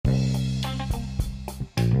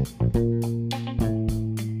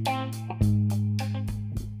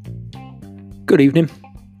Good evening.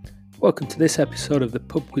 Welcome to this episode of the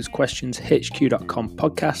PubQuizQuestionsHQ.com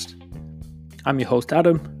podcast. I'm your host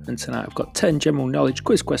Adam, and tonight I've got 10 general knowledge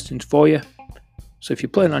quiz questions for you. So if you're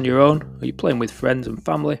playing on your own or you're playing with friends and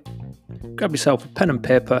family, grab yourself a pen and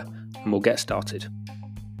paper and we'll get started.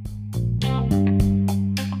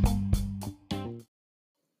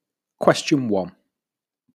 Question 1.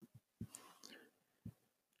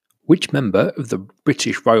 Which member of the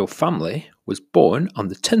British royal family was born on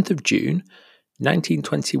the 10th of June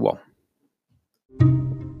 1921?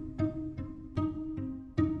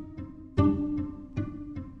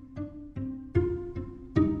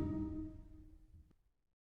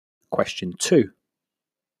 Question 2.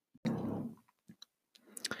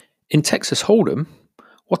 In Texas Hold'em,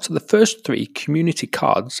 what are the first three community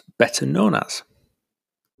cards better known as?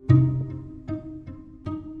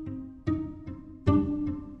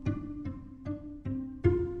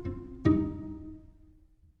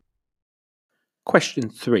 Question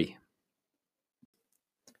 3.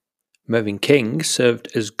 Mervyn King served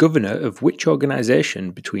as governor of which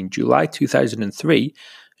organisation between July 2003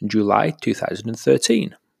 and July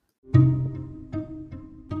 2013?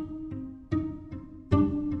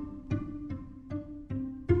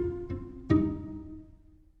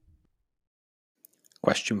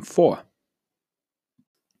 Question 4.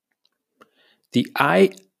 The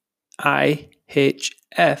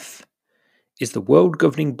IIHF is the world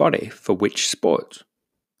governing body for which sport?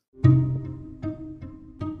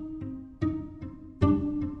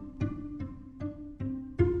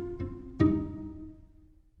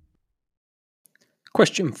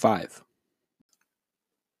 Question 5.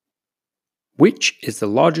 Which is the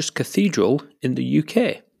largest cathedral in the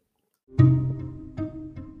UK?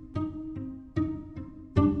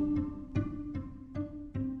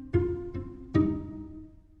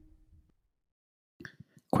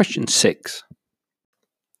 Question 6.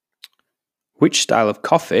 Which style of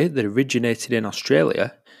coffee that originated in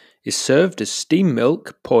Australia is served as steamed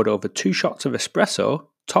milk poured over 2 shots of espresso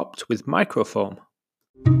topped with microfoam?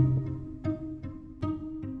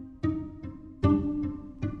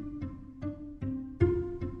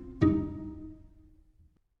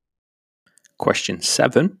 Question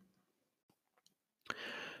 7.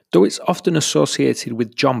 Though it's often associated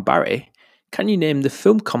with John Barry, can you name the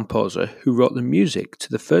film composer who wrote the music to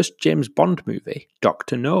the first James Bond movie,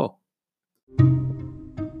 Dr. No?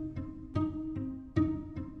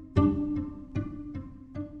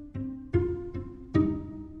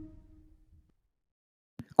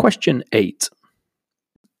 Question 8.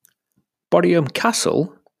 Bodiam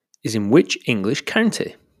Castle is in which English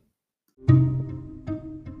county?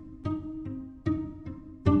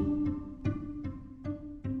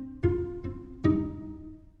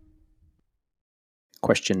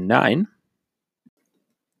 Question 9.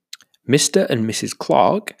 Mr. and Mrs.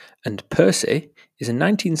 Clark and Percy is a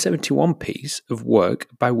 1971 piece of work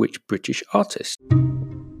by which British artist?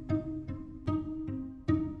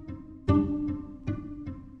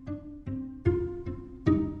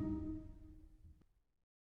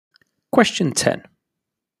 Question 10.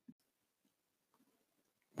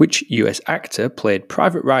 Which US actor played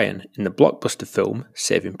Private Ryan in the blockbuster film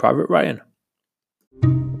Saving Private Ryan?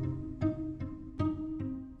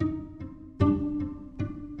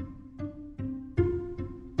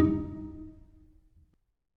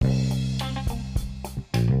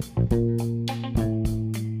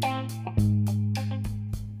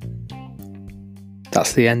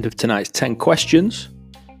 That's the end of tonight's 10 questions.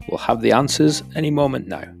 We'll have the answers any moment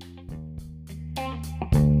now.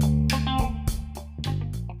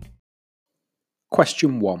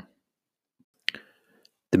 Question 1.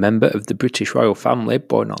 The member of the British royal family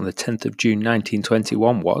born on the 10th of June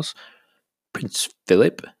 1921 was Prince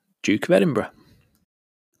Philip, Duke of Edinburgh.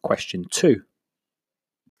 Question 2.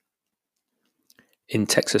 In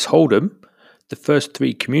Texas Hold'em, the first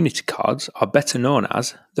three community cards are better known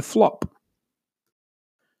as the flop.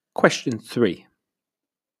 Question 3.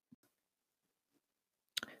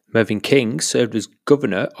 Mervyn King served as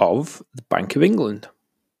governor of the Bank of England.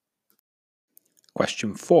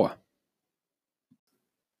 Question 4.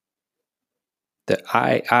 The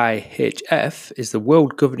IIHF is the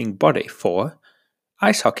world governing body for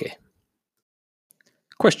ice hockey.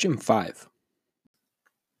 Question 5.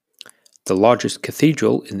 The largest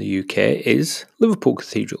cathedral in the UK is Liverpool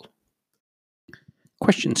Cathedral.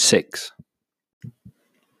 Question 6.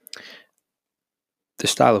 The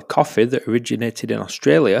style of coffee that originated in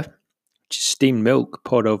Australia, which is steamed milk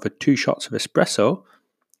poured over 2 shots of espresso,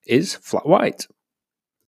 is flat white.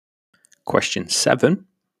 Question 7.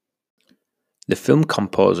 The film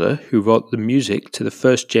composer who wrote the music to the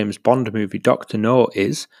first James Bond movie Dr. No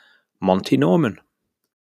is Monty Norman.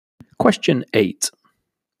 Question 8.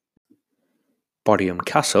 Bodiham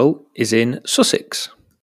Castle is in Sussex.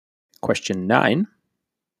 Question 9.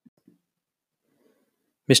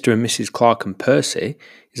 Mr. and Mrs. Clark and Percy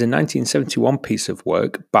is a 1971 piece of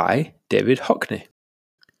work by David Hockney.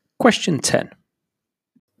 Question 10.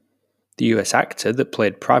 The US actor that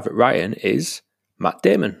played Private Ryan is Matt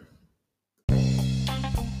Damon.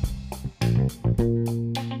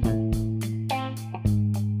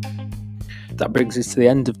 That brings us to the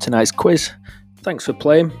end of tonight's quiz. Thanks for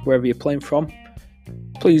playing, wherever you're playing from.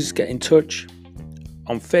 Please get in touch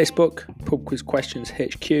on Facebook, Pub Quiz Questions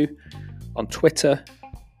HQ, on Twitter,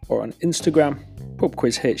 or on Instagram, Pub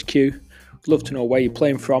Quiz HQ. I'd love to know where you're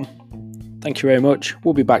playing from. Thank you very much.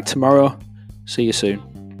 We'll be back tomorrow. See you soon.